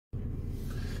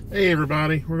Hey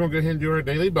everybody, we're going to go ahead and do our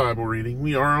daily Bible reading.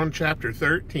 We are on chapter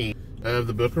 13 of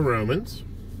the book of Romans.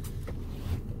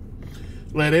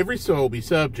 Let every soul be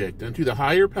subject unto the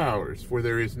higher powers, for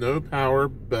there is no power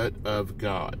but of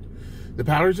God. The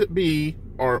powers that be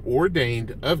are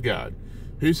ordained of God.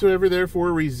 Whosoever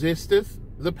therefore resisteth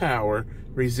the power,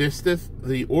 resisteth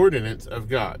the ordinance of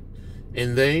God.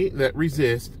 And they that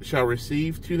resist shall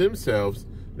receive to themselves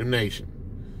damnation.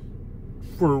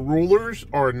 For rulers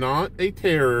are not a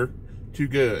terror to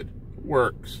good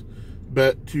works,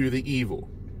 but to the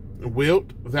evil.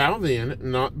 Wilt thou then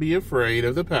not be afraid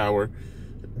of the power?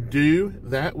 Do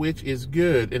that which is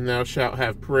good, and thou shalt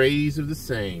have praise of the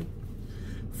same.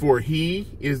 For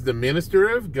he is the minister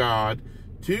of God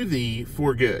to thee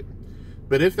for good.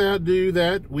 But if thou do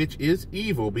that which is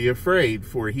evil, be afraid,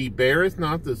 for he beareth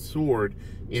not the sword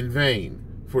in vain.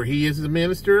 For he is the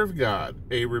minister of God,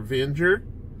 a revenger,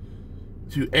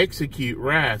 to execute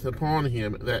wrath upon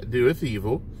him that doeth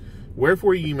evil.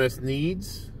 Wherefore ye must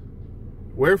needs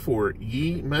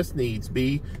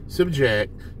be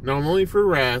subject, not only for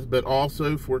wrath, but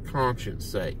also for conscience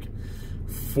sake.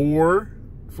 For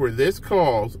this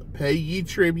cause pay ye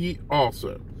tribute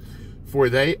also, for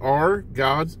they are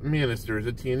God's ministers,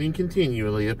 attending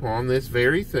continually upon this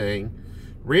very thing.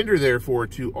 Render therefore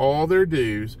to all their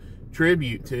dues,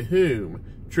 tribute to whom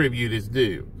tribute is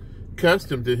due,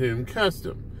 custom to whom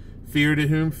custom, fear to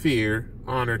whom fear,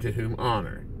 honor to whom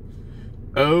honor.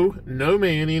 Owe no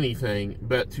man anything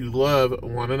but to love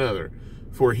one another,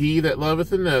 for he that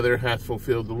loveth another hath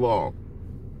fulfilled the law.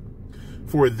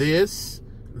 For this,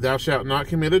 thou shalt not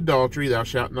commit adultery, thou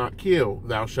shalt not kill,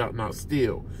 thou shalt not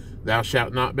steal, thou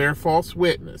shalt not bear false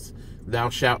witness, thou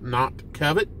shalt not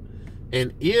covet.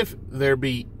 And if there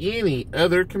be any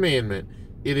other commandment,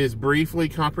 it is briefly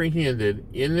comprehended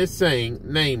in this saying,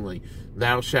 namely,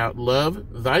 thou shalt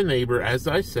love thy neighbor as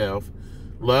thyself.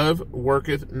 Love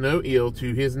worketh no ill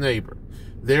to his neighbor.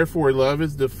 Therefore love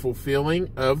is the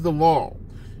fulfilling of the law.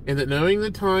 And that knowing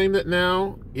the time, that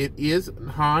now it is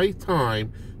high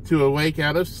time to awake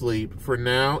out of sleep, for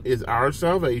now is our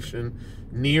salvation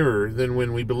nearer than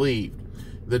when we believed.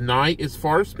 The night is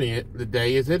far spent, the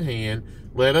day is at hand.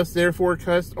 Let us therefore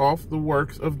cast off the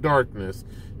works of darkness,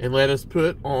 and let us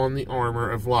put on the armor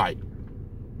of light.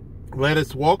 Let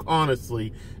us walk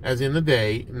honestly as in the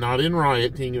day, not in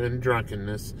rioting and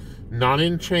drunkenness, not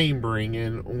in chambering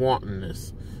and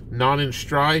wantonness, not in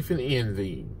strife and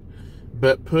envy,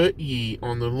 but put ye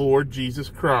on the Lord Jesus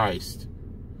Christ,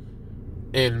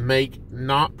 and make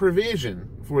not provision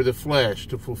for the flesh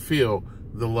to fulfill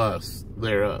the lusts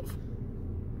thereof.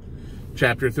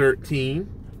 Chapter 13,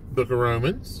 book of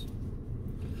Romans.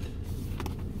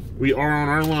 We are on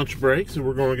our lunch break, so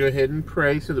we're going to go ahead and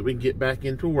pray so that we can get back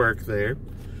into work there.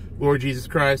 Lord Jesus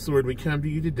Christ, Lord, we come to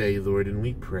you today, Lord, and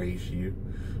we praise you.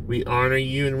 We honor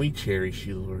you and we cherish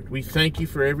you, Lord. We thank you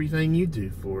for everything you do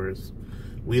for us.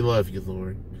 We love you,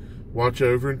 Lord. Watch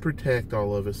over and protect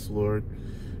all of us,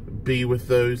 Lord. Be with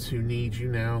those who need you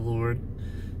now, Lord,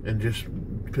 and just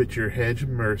put your hedge of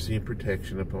mercy and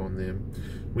protection upon them.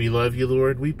 We love you,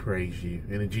 Lord. We praise you.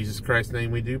 And in Jesus Christ's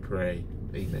name we do pray.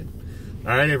 Amen.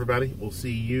 All right, everybody. We'll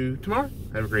see you tomorrow.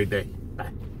 Have a great day.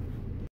 Bye.